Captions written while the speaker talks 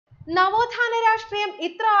നവോത്ഥാന രാഷ്ട്രീയം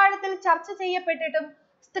ഇത്ര ആഴത്തിൽ ചർച്ച ചെയ്യപ്പെട്ടിട്ടും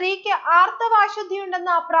സ്ത്രീക്ക്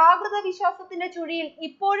ആർത്തവാശുദ്ധിയുണ്ടെന്ന പ്രാകൃത വിശ്വാസത്തിന്റെ ചുഴിയിൽ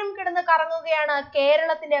ഇപ്പോഴും കിടന്ന് കറങ്ങുകയാണ്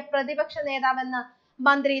കേരളത്തിന്റെ പ്രതിപക്ഷ നേതാവെന്ന്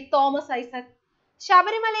മന്ത്രി തോമസ് ഐസക്.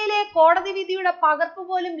 ശബരിമലയിലെ കോടതി വിധിയുടെ പകർപ്പ്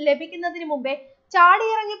പോലും ലഭിക്കുന്നതിന് മുമ്പേ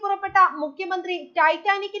ചാടിയിറങ്ങി പുറപ്പെട്ട മുഖ്യമന്ത്രി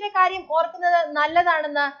ടൈറ്റാനിക്കിന്റെ കാര്യം ഓർക്കുന്നത്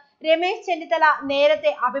നല്ലതാണെന്ന് രമേശ് ചെന്നിത്തല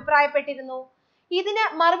നേരത്തെ അഭിപ്രായപ്പെട്ടിരുന്നു. ഇതിന്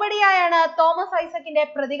മറുപടിയായാണ് തോമസ് ഐസക്കിന്റെ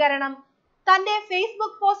പ്രതികരണം. തന്റെ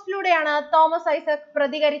ഫേസ്ബുക്ക് പോസ്റ്റിലൂടെയാണ് തോമസ് ഐസക്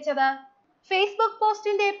പ്രതികരിച്ചത്. ഫേസ്ബുക്ക്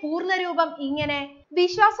പോസ്റ്റിന്റെ പൂർണ്ണരൂപം ഇങ്ങനെ: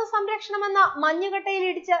 വിശ്വാസ സംരക്ഷണമെന്ന മഞ്ഞുകട്ടയിൽ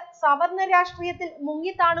ഇടിച്ച് സവർണ രാഷ്ട്രീയത്തിൽ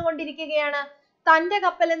മുങ്ങിത്താണുകൊണ്ടിരിക്കുകയാണ് തന്റെ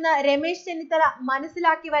കപ്പലെന്ന് രമേശ് ചെന്നിത്തല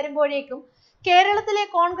മനസ്സിലാക്കി വരുമ്പോഴേക്കും കേരളത്തിലെ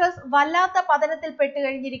കോൺഗ്രസ് വല്ലാത്ത പതനത്തിൽ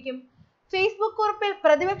പെട്ടുകഴിഞ്ഞിരിക്കും. ഫേസ്ബുക്ക് കുറിപ്പിൽ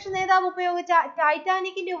പ്രതിപക്ഷ നേതാവ് ഉപയോഗിച്ച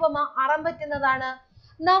ടൈറ്റാനിക്കിന്റെ ഉപമ അറമ്പറ്റുന്നതാണ്.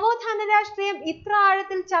 നവോത്ഥാന രാഷ്ട്രീയം ഇത്ര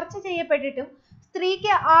ആഴത്തിൽ ചർച്ച ചെയ്യപ്പെട്ടിട്ടും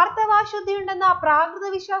സ്ത്രീക്ക് ആർത്തവാശുദ്ധിയുണ്ടെന്ന പ്രാകൃത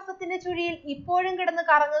വിശ്വാസത്തിന്റെ ചുഴിയിൽ ഇപ്പോഴും കിടന്ന്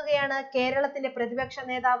കറങ്ങുകയാണ് കേരളത്തിന്റെ പ്രതിപക്ഷ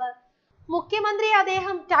നേതാവ്. മുഖ്യമന്ത്രിയെ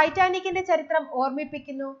അദ്ദേഹം ടൈറ്റാനിക്കിന്റെ ചരിത്രം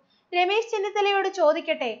ഓർമ്മിപ്പിക്കുന്നു. രമേശ് ചെന്നിത്തലയോട്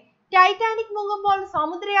ചോദിക്കട്ടെ, ടൈറ്റാനിക് മുങ്ങുമ്പോൾ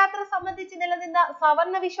സമുദ്രയാത്ര സംബന്ധിച്ച് നിലനിന്ന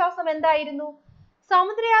സവർണ വിശ്വാസം എന്തായിരുന്നു?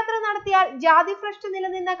 സമുദ്രയാത്ര നടത്തിയാൽ ജാതി ഭ്രഷ്ട്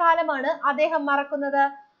നിലനിന്ന കാലമാണ് അദ്ദേഹം മറക്കുന്നത്.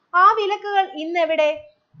 ആ വിലക്കുകൾ ഇന്നെവിടെ?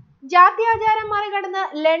 ജാത്യാചാരം മറികടന്ന്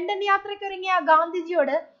ലണ്ടൻ യാത്രയ്ക്കൊരുങ്ങിയ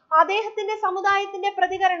ഗാന്ധിജിയോട് അദ്ദേഹത്തിന്റെ സമുദായത്തിന്റെ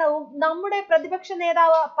പ്രതികരണവും നമ്മുടെ പ്രതിപക്ഷ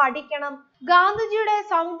നേതാവ് പഠിക്കണം. ഗാന്ധിജിയുടെ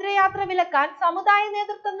സമുദ്രയാത്ര വിലക്കാൻ സമുദായ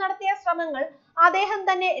നേതൃത്വം നടത്തിയ ശ്രമങ്ങൾ അദ്ദേഹം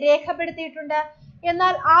തന്നെ രേഖപ്പെടുത്തിയിട്ടുണ്ട്.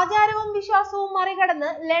 എന്നാൽ ആചാരവും വിശ്വാസവും മറികടന്ന്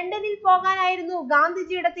ലണ്ടനിൽ പോകാനായിരുന്നു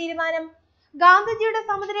ഗാന്ധിജിയുടെ തീരുമാനം. ഗാന്ധിജിയുടെ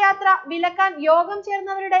സമുദ്രയാത്ര വിലക്കാൻ യോഗം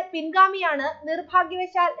ചേർന്നവരുടെ പിൻഗാമിയാണ്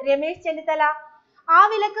നിർഭാഗ്യവശാൽ രമേശ് ചെന്നിത്തല. ആ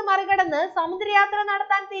വിലക്ക് മറികടന്ന് സമുദ്രയാത്ര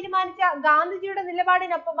നടത്താൻ തീരുമാനിച്ച ഗാന്ധിജിയുടെ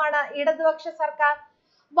നിലപാടിനൊപ്പമാണ് ഇടതുപക്ഷ സർക്കാർ.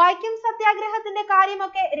 വൈക്കം സത്യാഗ്രഹത്തിന്റെ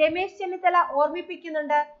കാര്യമൊക്കെ രമേശ് ചെന്നിത്തല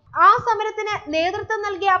ഓർമ്മിപ്പിക്കുന്നുണ്ട്. ആ സമരത്തിന് നേതൃത്വം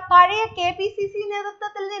നൽകിയ പഴയ KPCC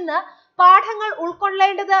നേതൃത്വത്തിൽ നിന്ന് പാഠങ്ങൾ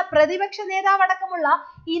ഉൾക്കൊള്ളേണ്ടത് പ്രതിപക്ഷ നേതാവടക്കമുള്ള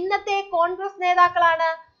ഇന്നത്തെ കോൺഗ്രസ് നേതാക്കളാണ്.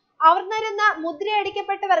 അവർന്നരെന്ന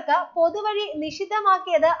മുദ്രയടിക്കപ്പെട്ടവർക്ക് പൊതുവഴി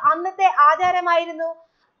നിഷിദ്ധമാക്കിയത് അന്നത്തെ ആചാരമായിരുന്നു.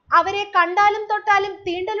 അവരെ കണ്ടാലും തൊട്ടാലും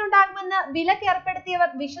തീണ്ടലുണ്ടാകുമെന്ന് വിലക്ക് ഏർപ്പെടുത്തിയവർ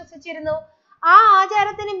വിശ്വസിച്ചിരുന്നു. ആ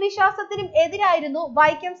ആചാരത്തിനും വിശ്വാസത്തിനും എതിരായിരുന്നു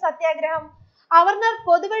വൈക്കം സത്യാഗ്രഹം. അവർണർ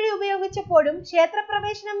പൊതുവഴി ഉപയോഗിച്ചപ്പോഴും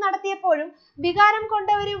ക്ഷേത്രപ്രവേശനം നടത്തിയപ്പോഴും വികാരം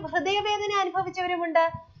കൊണ്ടവരും ഹൃദയവേദന അനുഭവിച്ചവരുമുണ്ട്.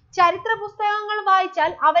 ചരിത്ര പുസ്തകങ്ങൾ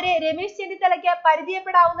വായിച്ചാൽ അവരെ രമേശ് ചെന്നിത്തലയ്ക്ക്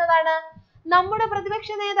പരിചയപ്പെടാവുന്നതാണ്. നമ്മുടെ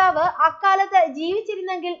പ്രതിപക്ഷ നേതാവ് അക്കാലത്ത്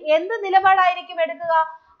ജീവിച്ചിരുന്നെങ്കിൽ എന്ത് നിലപാടായിരിക്കും എടുക്കുക?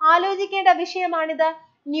 ആലോചിക്കേണ്ട വിഷയമാണിത്.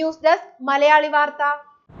 ന്യൂസ് ഡെസ്ക് മലയാളി വാർത്ത.